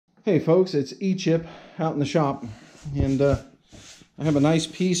Hey folks, it's E-Chip out in the shop, and I have a nice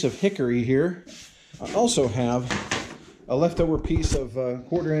piece of hickory here. I also have a leftover piece of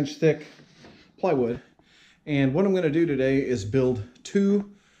 1/4 inch thick plywood, and what I'm going to do today is build 2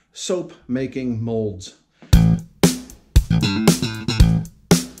 soap making molds.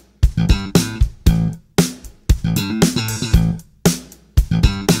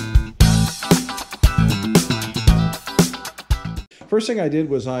 First thing I did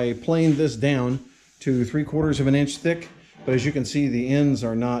was I planed this down to 3/4 of an inch thick, but as you can see the ends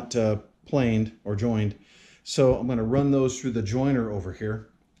are not planed or joined. So I'm going to run those through the joiner over here.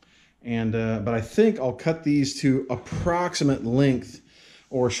 And but I think I'll cut these to approximate length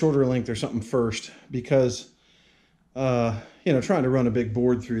or shorter length or something first, because you know, trying to run a big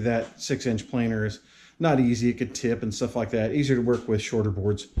board through that 6-inch planer is not easy. It could tip and stuff like that. Easier to work with shorter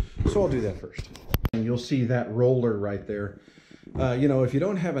boards. So I'll do that first. And you'll see that roller right there. You know, if you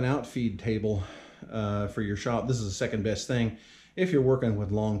don't have an outfeed table for your shop, this is the second best thing. If you're working with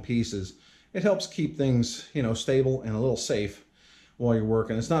long pieces, it helps keep things, you know, stable and a little safe while you're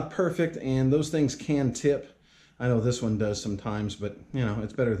working. It's not perfect, and those things can tip. I know this one does sometimes, but you know,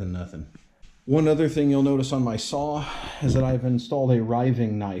 it's better than nothing. One other thing you'll notice on my saw is that I've installed a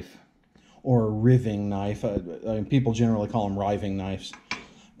riving knife, or a riving knife. People generally call them riving knives.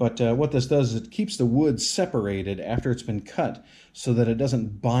 But what this does is it keeps the wood separated after it's been cut, so that it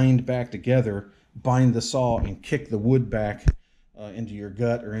doesn't bind back together, bind the saw, and kick the wood back into your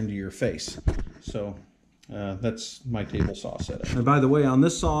gut or into your face. So that's my table saw setup. And by the way, on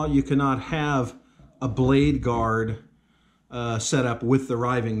this saw, you cannot have a blade guard set up with the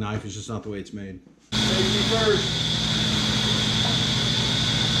riving knife. It's just not the way it's made. Safety first.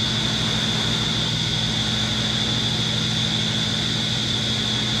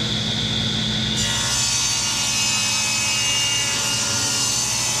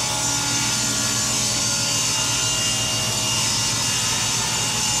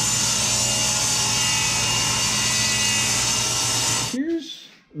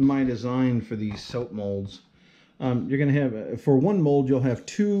 My design for these soap molds. You're going to have, for one mold, you'll have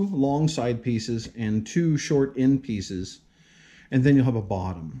 2 long side pieces and 2 short end pieces, and then you'll have a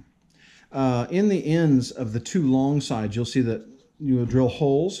bottom. In the ends of the 2 long sides, you'll see that you will drill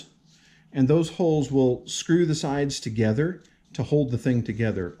holes, and those holes will screw the sides together to hold the thing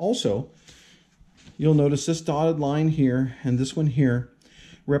together. Also, you'll notice this dotted line here and this one here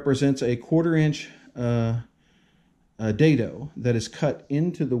represents a 1/4 inch dado that is cut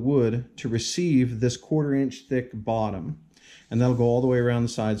into the wood to receive this 1/4 inch thick bottom, and that'll go all the way around the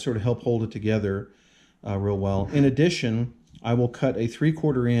side, sort of help hold it together real well. In addition, I will cut a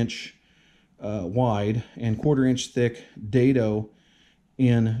 3/4 inch wide and 1/4 inch thick dado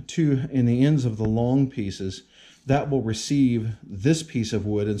in the ends of the long pieces. That will receive this piece of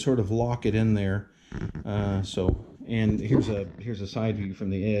wood and sort of lock it in there. And here's a side view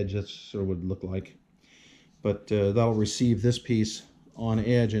from the edge. That's sort of what it would look like. But that'll receive this piece on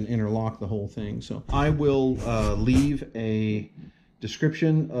edge and interlock the whole thing. So I will leave a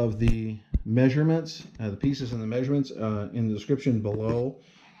description of the measurements, the pieces and the measurements in the description below,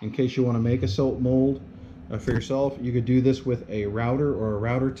 in case you want to make a soap mold for yourself. You could do this with a router or a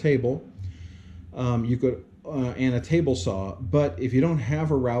router table. You could and a table saw. But if you don't have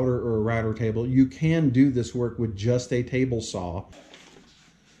a router or a router table, you can do this work with just a table saw.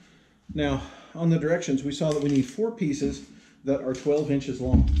 Now, on the directions, we saw that we need 4 pieces that are 12 inches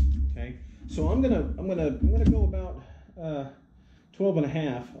long. Okay, so I'm gonna go about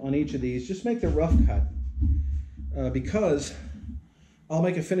 12.5 on each of these. Just make the rough cut because I'll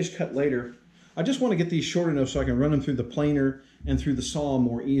make a finished cut later. I just want to get these short enough so I can run them through the planer and through the saw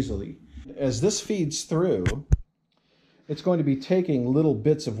more easily. As this feeds through, it's going to be taking little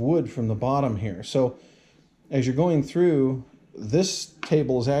bits of wood from the bottom here. So as you're going through, this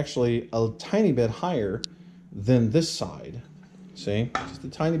table is actually a tiny bit higher than this side. See, just a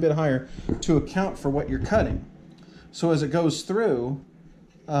tiny bit higher to account for what you're cutting. So as it goes through,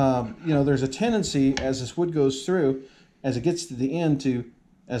 you know, there's a tendency as this wood goes through, as it gets to the end,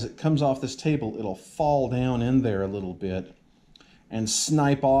 as it comes off this table, it'll fall down in there a little bit and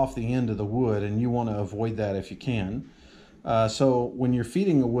snipe off the end of the wood, and you want to avoid that if you can. So when you're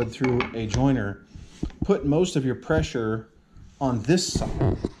feeding the wood through a joiner, put most of your pressure on this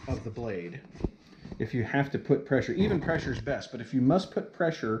side of the blade. If you have to put pressure, even pressure is best, but if you must put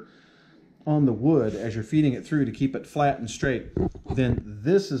pressure on the wood as you're feeding it through to keep it flat and straight, then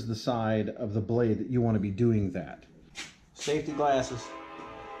this is the side of the blade that you want to be doing that. Safety glasses.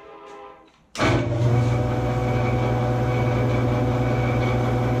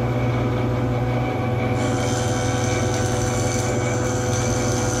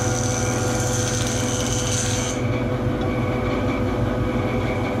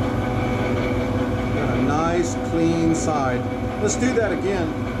 side. Let's do that again.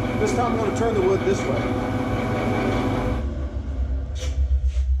 This time I'm going to turn the wood this way.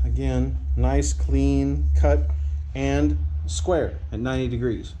 Again, nice, clean cut and square at 90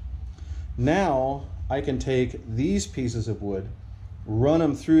 degrees. Now I can take these pieces of wood, run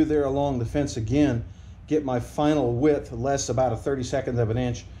them through there along the fence again, get my final width, less about a 32nd of an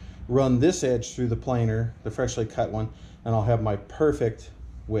inch, run this edge through the planer, the freshly cut one, and I'll have my perfect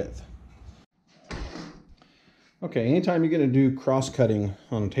width. Okay, anytime you're going to do cross-cutting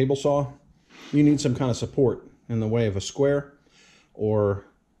on a table saw, you need some kind of support in the way of a square or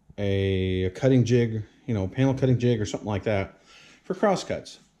a cutting jig, you know, panel cutting jig or something like that for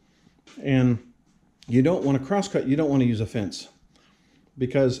cross-cuts. And you don't want to cross-cut, you don't want to use a fence.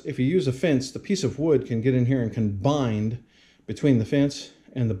 Because if you use a fence, the piece of wood can get in here and can bind between the fence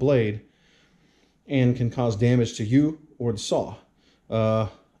and the blade and can cause damage to you or the saw.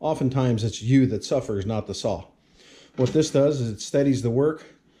 Oftentimes it's you that suffers, not the saw. What this does is it steadies the work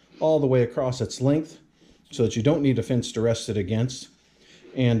all the way across its length so that you don't need a fence to rest it against,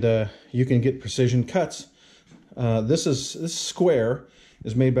 and you can get precision cuts. This square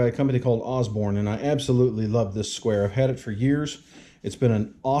is made by a company called Osborne, and I absolutely love this square. I've had it for years. It's been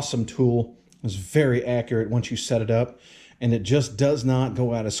an awesome tool. It's very accurate once you set it up, and it just does not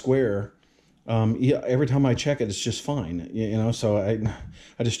go out of square. Yeah, every time I check it, it's just fine. You know, so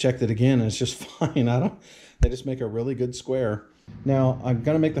I just checked it again, and it's just fine. They just make a really good square. Now I'm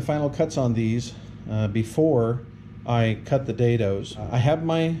gonna make the final cuts on these before I cut the dados. I have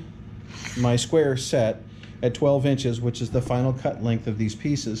my square set at 12 inches, which is the final cut length of these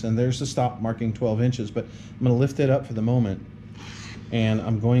pieces, and there's the stop marking 12 inches, but I'm gonna lift it up for the moment, and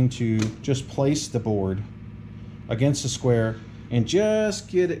I'm going to just place the board against the square and just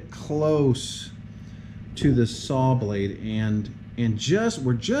get it close to the saw blade, and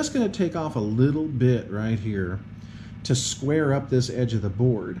we're just going to take off a little bit right here to square up this edge of the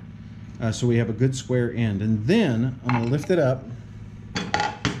board, so we have a good square end. And then I'm going to lift it up,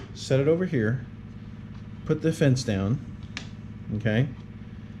 set it over here, put the fence down, okay,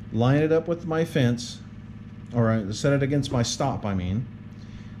 line it up with my fence, or set it against my stop, I mean,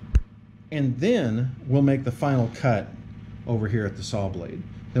 and then we'll make the final cut over here at the saw blade.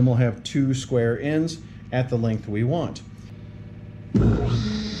 Then we'll have two square ends at the length we want. And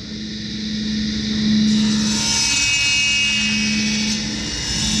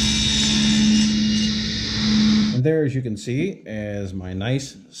there, as you can see, is my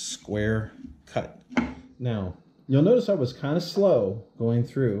nice square cut. Now, you'll notice I was kind of slow going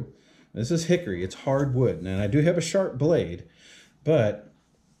through. This is hickory, it's hardwood, and I do have a sharp blade, but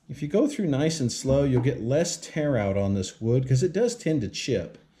if you go through nice and slow, you'll get less tear out on this wood because it does tend to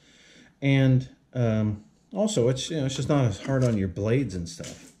chip. And also, it's just not as hard on your blades and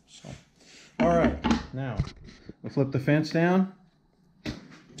stuff. So, all right, now we'll flip the fence down,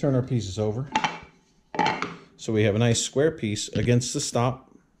 turn our pieces over, so we have a nice square piece against the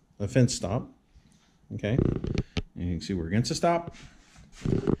stop, the fence stop. Okay, and you can see we're against the stop,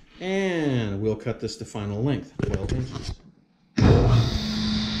 and we'll cut this to final length, 12 inches.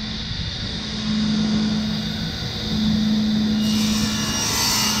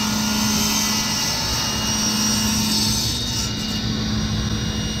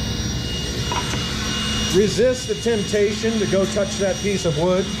 Resist the temptation to go touch that piece of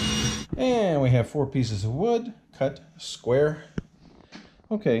wood. And we have 4 pieces of wood cut square.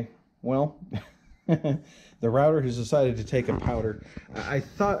 Okay, well, the router has decided to take a powder. I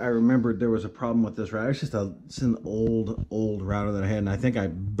thought I remembered there was a problem with this router. It's an old router that I had, and I think I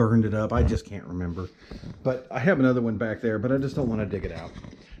burned it up. I just can't remember. But I have another one back there, but I just don't want to dig it out.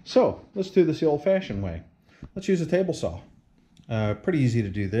 So let's do this the old-fashioned way. Let's use a table saw. Pretty easy to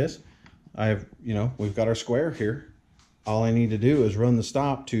do this. We've got our square here. All I need to do is run the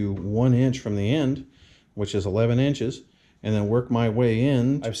stop to 1 inch from the end, which is 11 inches, and then work my way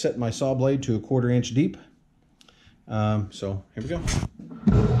in. I've set my saw blade to 1/4 inch deep. So here we go.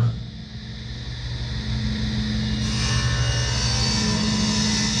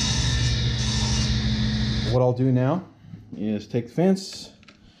 What I'll do now is take the fence,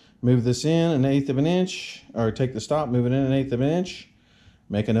 move this in 1/8 of an inch, or take the stop, move it in 1/8 of an inch,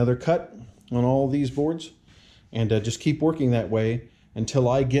 make another cut on all these boards, and just keep working that way until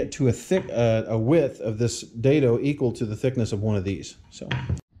I get to a width of this dado equal to the thickness of one of these. So,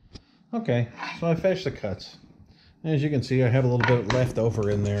 okay, so I finished the cuts. As you can see, I have a little bit left over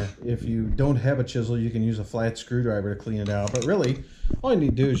in there. If you don't have a chisel, you can use a flat screwdriver to clean it out. But really, all you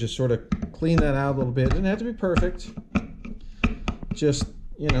need to do is just sort of clean that out a little bit. It doesn't have to be perfect. Just,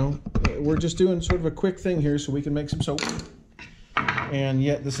 we're just doing sort of a quick thing here so we can make some soap. And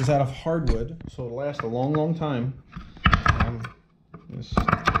yet this is out of hardwood, so it'll last a long, long time. This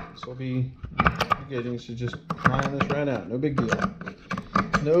will be getting, so just line this right out. No big deal.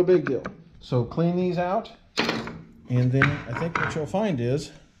 No big deal. So clean these out, and then I think what you'll find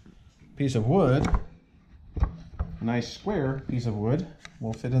is a piece of wood, a nice square piece of wood,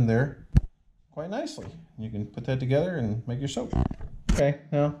 will fit in there quite nicely. You can put that together and make your soap. Okay,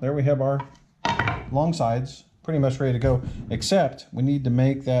 now there we have our long sides pretty much ready to go, except we need to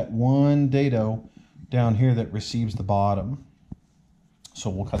make that one dado down here that receives the bottom. So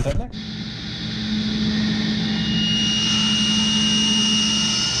we'll cut that next.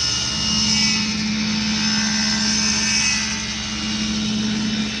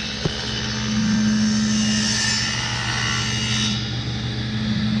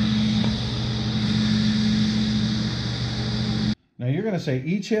 Now you're going to say,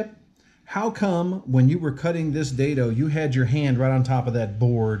 E-Chip, how come when you were cutting this dado, you had your hand right on top of that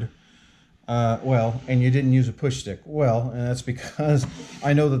board? Well, and you didn't use a push stick. Well, and that's because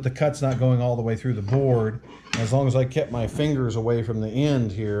I know that the cut's not going all the way through the board. As long as I kept my fingers away from the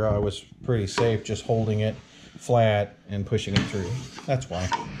end here, I was pretty safe just holding it flat and pushing it through. That's why.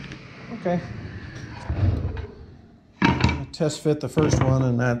 Okay. I'll test fit the first one,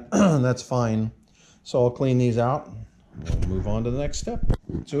 and that's fine. So I'll clean these out. We'll move on to the next step.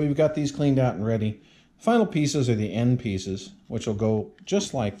 So we've got these cleaned out and ready. Final pieces are the end pieces, which will go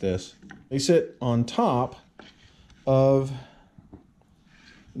just like this. They sit on top of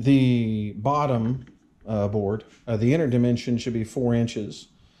the bottom board. The inner dimension should be 4 inches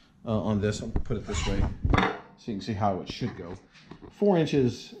on this. I'll put it this way so you can see how it should go. 4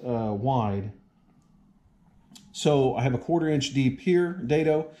 inches wide. So I have a 1/4 inch deep here,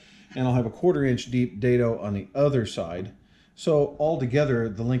 dado, and I'll have a 1/4 inch deep dado on the other side. So altogether,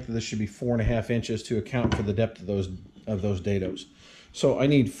 the length of this should be 4.5 inches to account for the depth of those dados. So I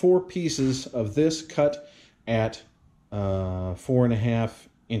need 4 pieces of this cut at 4.5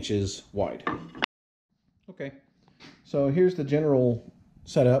 inches wide. Okay, so here's the general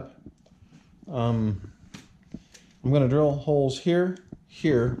setup. I'm going to drill holes here,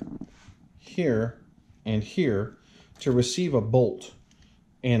 here, here, and here to receive a bolt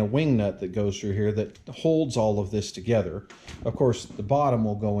and a wing nut that goes through here that holds all of this together. Of course, the bottom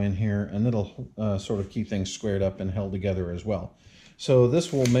will go in here, and it'll sort of keep things squared up and held together as well. So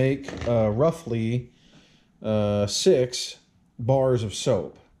this will make roughly 6 bars of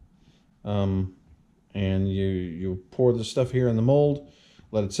soap. And you pour the stuff here in the mold,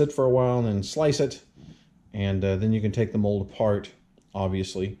 let it sit for a while, and then slice it. And then you can take the mold apart,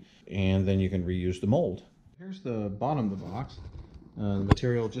 obviously, and then you can reuse the mold. Here's the bottom of the box. The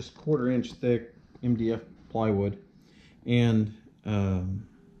material just 1/4 inch thick MDF plywood, and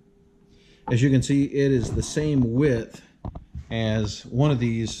as you can see, it is the same width as one of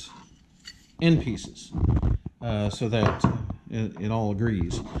these end pieces, so that it all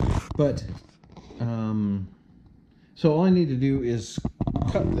agrees. But so all I need to do is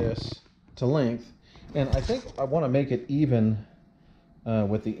cut this to length, and I think I want to make it even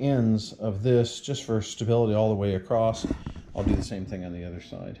with the ends of this, just for stability all the way across. I'll do the same thing on the other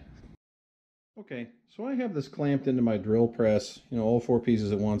side. Okay, so I have this clamped into my drill press, you know, all 4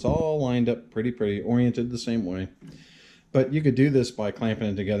 pieces at once, all lined up pretty, oriented the same way. But you could do this by clamping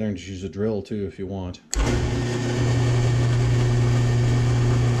it together and just use a drill too if you want.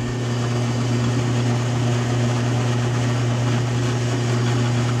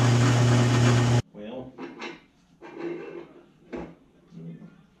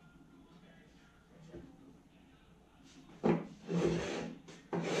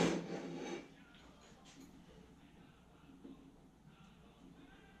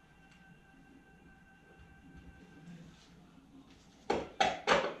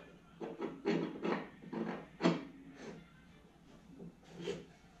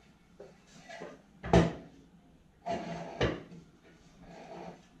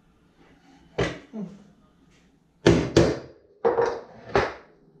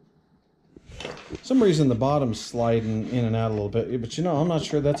 Some reason the bottom's sliding in and out a little bit, but you know, I'm not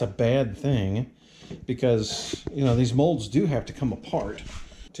sure that's a bad thing, because you know, these molds do have to come apart.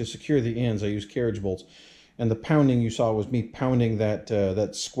 To secure the ends, I use carriage bolts, and the pounding you saw was me pounding that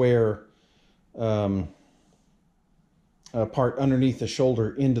that square part underneath the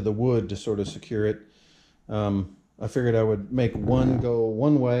shoulder into the wood to sort of secure it. I figured I would make one go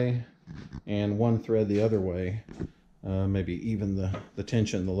one way and one thread the other way, maybe even the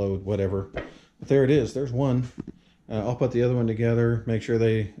tension, the load, whatever. But there it is, there's one. I'll put the other one together, make sure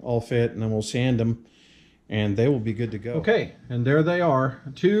they all fit, and then we'll sand them, and they will be good to go. Okay, and there they are.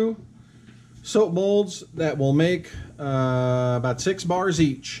 2 soap molds that will make about 6 bars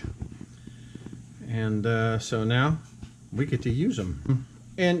each. And so now we get to use them.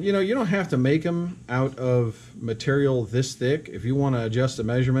 And you know, you don't have to make them out of material this thick. If you want to adjust the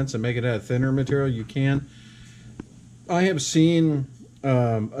measurements and make it out of thinner material, you can. I have seen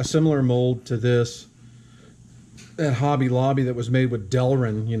a similar mold to this at Hobby Lobby that was made with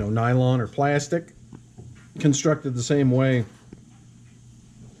Delrin, you know, nylon or plastic, constructed the same way.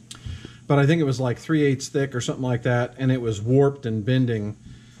 But I think it was like 3/8 thick or something like that, and it was warped and bending.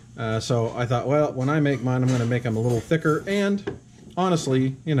 So I thought, well, when I make mine, I'm going to make them a little thicker. And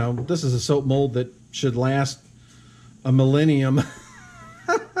honestly, you know, this is a soap mold that should last a millennium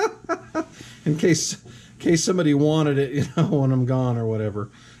in case somebody wanted it, you know, when I'm gone or whatever.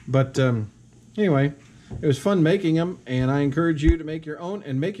 But anyway, it was fun making them, and I encourage you to make your own,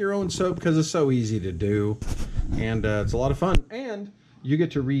 and make your own soap because it's so easy to do, and it's a lot of fun. And you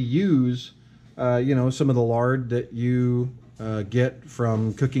get to reuse, you know, some of the lard that you get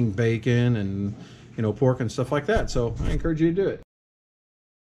from cooking bacon and, you know, pork and stuff like that. So I encourage you to do it.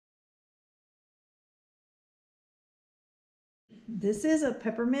 This is a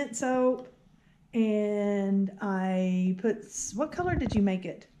peppermint soap, and I put, what color did you make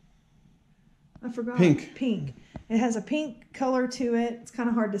it? I forgot. Pink. Pink. It has a pink color to it. It's kind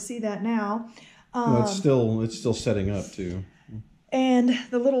of hard to see that now. Well, it's still setting up too. And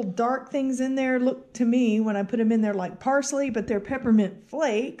the little dark things in there look to me, when I put them in there, like parsley, but they're peppermint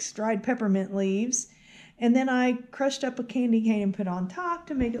flakes, dried peppermint leaves. And then I crushed up a candy cane and put on top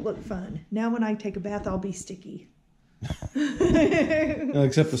to make it look fun. Now when I take a bath, I'll be sticky.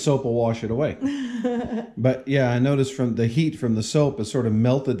 Except the soap will wash it away. But yeah, I noticed from the heat from the soap, it sort of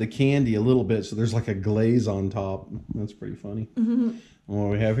melted the candy a little bit, so there's like a glaze on top. That's pretty funny. Mm-hmm. What do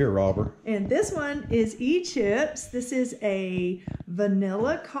we have here, Robber? And this one is E-Chips. This is a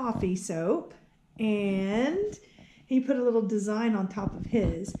vanilla coffee soap, and he put a little design on top of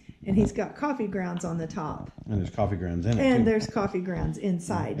his, and he's got coffee grounds on the top. And there's coffee grounds in it, and too. there's coffee grounds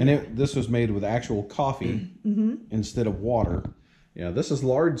inside. And this was made with actual coffee instead of water. Yeah, this is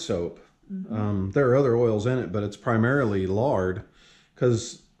lard soap. There are other oils in it, but it's primarily lard,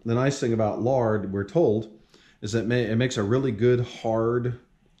 because the nice thing about lard, we're told, is that it makes a really good hard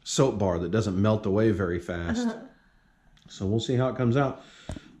soap bar that doesn't melt away very fast. So we'll see how it comes out.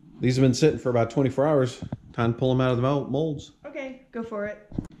 These have been sitting for about 24 hours. Time to pull them out of the molds. Okay, go for it.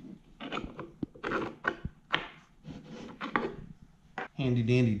 Handy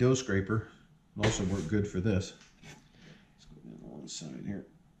dandy dough scraper. It'll also work good for this. Let's go down on one side here.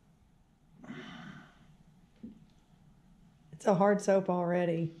 It's a hard soap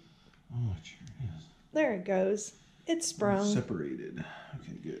already. Oh, it sure is. There it goes. It's sprung. Separated.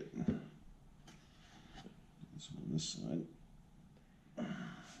 Okay, good. This one on this side.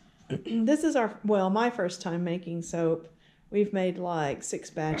 This is my first time making soap. We've made like 6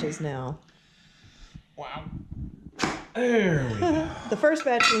 batches now. Wow. There we go. The first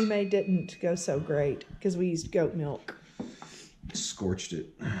batch we made didn't go so great because we used goat milk. Scorched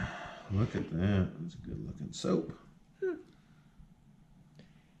it. Look at that. That's a good looking soap.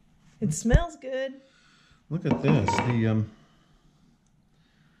 It smells good. Look at this.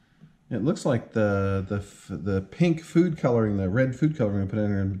 It looks like the pink food coloring, the red food coloring I put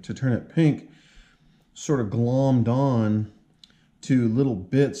in there to turn it pink, sort of glommed on to little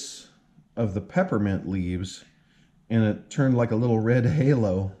bits of the peppermint leaves, and it turned like a little red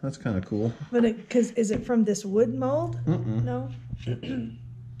halo. That's kind of cool. But is it from this wood mold? No.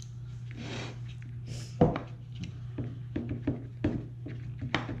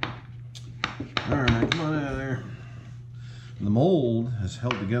 All right, come on out of there. The mold is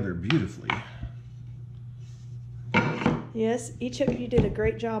held together beautifully. Yes, each of you did a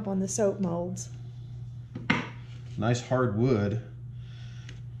great job on the soap molds. Nice hard wood.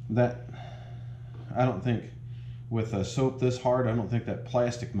 That, I don't think, with a soap this hard, I don't think that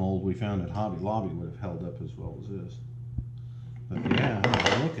plastic mold we found at Hobby Lobby would have held up as well as this. But yeah,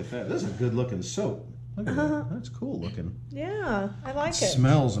 look at that. This is a good looking soap. Look at that. That's cool looking. Yeah, I like it.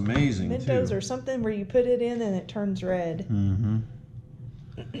 Smells amazing, Mentos too. or something where you put it in and it turns red.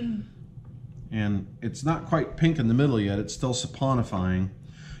 And it's not quite pink in the middle yet. It's still saponifying.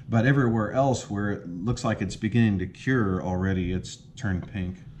 But everywhere else where it looks like it's beginning to cure already, it's turned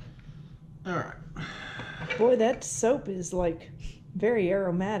pink. All right. Boy, that soap is like very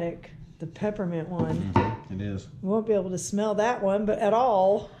aromatic. The peppermint one. It is. You won't be able to smell that one, but at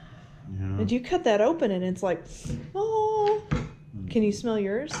all. Yeah. Did you cut that open and it's like, oh. Can you smell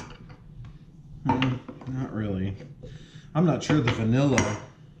yours? Not really. I'm not sure the vanilla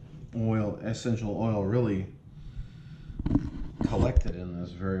oil, essential oil, really collected in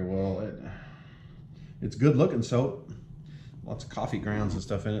this very well. It's good looking soap. Lots of coffee grounds and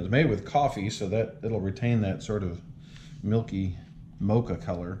stuff in it. It's made with coffee, so that it'll retain that sort of milky mocha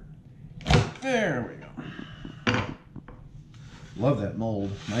color. There we go. Love that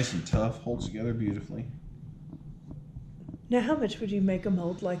mold. Nice and tough. Holds together beautifully. Now, how much would you make a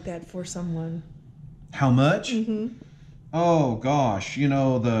mold like that for someone? How much? Mm-hmm. Oh gosh, you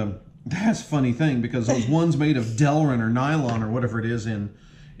know, that's a funny thing, because those ones made of Delrin or nylon or whatever it is in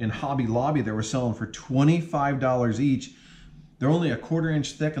Hobby Lobby, they were selling for $25 each. They're only a 1/4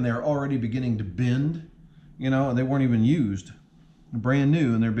 inch thick, and they're already beginning to bend, you know, and they weren't even used. Brand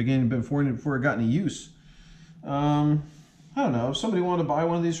new, and they're beginning before it got any use. I don't know, if somebody wanted to buy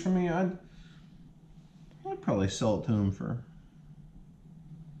one of these from me, I'd probably sell it to them for,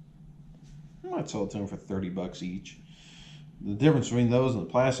 I might sell it to them for $30 each. The difference between those and the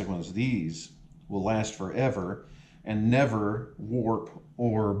plastic ones, these will last forever and never warp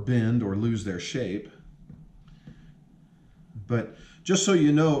or bend or lose their shape. But just so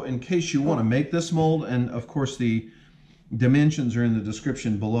you know, in case you want to make this mold, and of course the dimensions are in the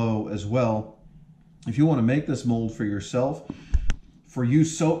description below as well. If you want to make this mold for yourself, for you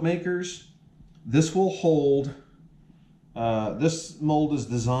soap makers, this will hold, this mold is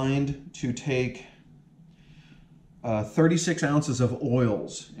designed to take 36 ounces of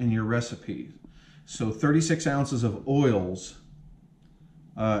oils in your recipe. So 36 ounces of oils,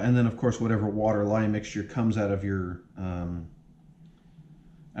 and then of course whatever water lye mixture comes out of your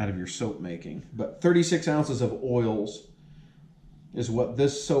soap making. But 36 ounces of oils is what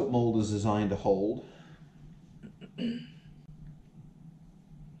this soap mold is designed to hold.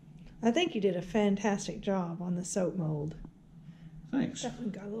 I think you did a fantastic job on the soap mold. Thanks. That one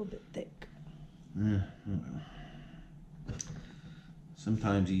got a little bit thick. Yeah.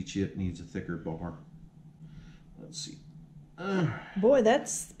 Sometimes each chip needs a thicker bar. Let's see. Boy,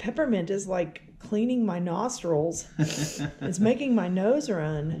 that's peppermint is like cleaning my nostrils. It's making my nose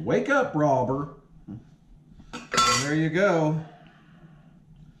run. Wake up, Robber. There you go.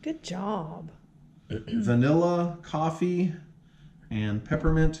 Good job. Vanilla, coffee, and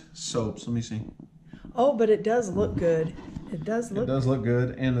peppermint soaps. Let me see. Oh, but it does look good. It does look. It does look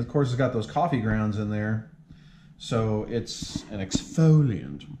good, and of course it's got those coffee grounds in there, so it's an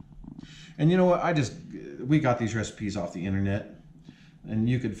exfoliant. And you know what? We got these recipes off the internet, and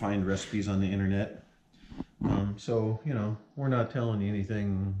you could find recipes on the internet. So you know, we're not telling you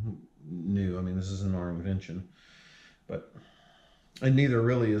anything new. I mean, this isn't our invention, but and neither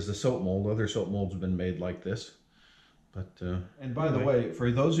really is the soap mold. Other soap molds have been made like this. But and by the way,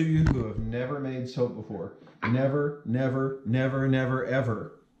 for those of you who have never made soap before, never,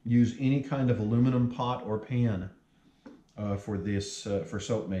 ever use any kind of aluminum pot or pan for this for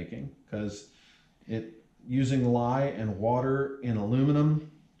soap making, because using lye and water in aluminum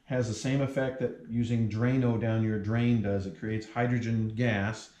has the same effect that using Drano down your drain does. It creates hydrogen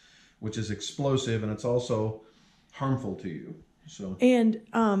gas, which is explosive, and it's also harmful to you. So. And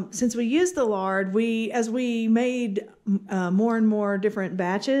since we used the lard, as we made more and more different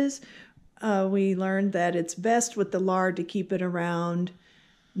batches, we learned that it's best with the lard to keep it around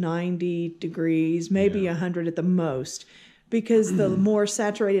 90 degrees, maybe 100 at the most, because the more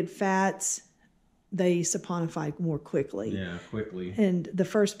saturated fats, they saponify more quickly. Yeah, quickly. And the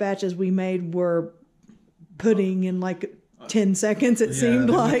first batches we made were pudding in like 10 seconds, it seemed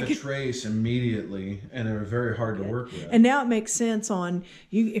like. The trace immediately, and they were very hard to work with. And now it makes sense on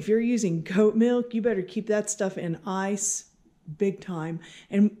you. If you're using goat milk, you better keep that stuff in ice big time.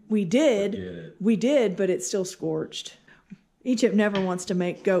 And we did, but it's still scorched. Egypt never wants to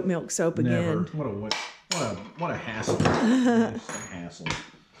make goat milk soap again. Never. What a hassle. It's a hassle.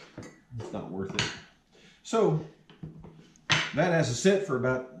 It's not worth it. So that has to sit for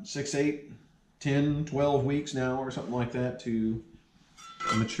about 6, 8, 10, 12 weeks now or something like that to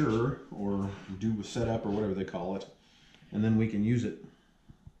mature or do a setup or whatever they call it. And then we can use it.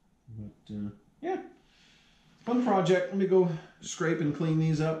 But yeah, fun project. Let me go scrape and clean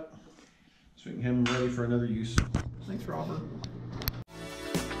these up so we can have them ready for another use. Thanks, Robert.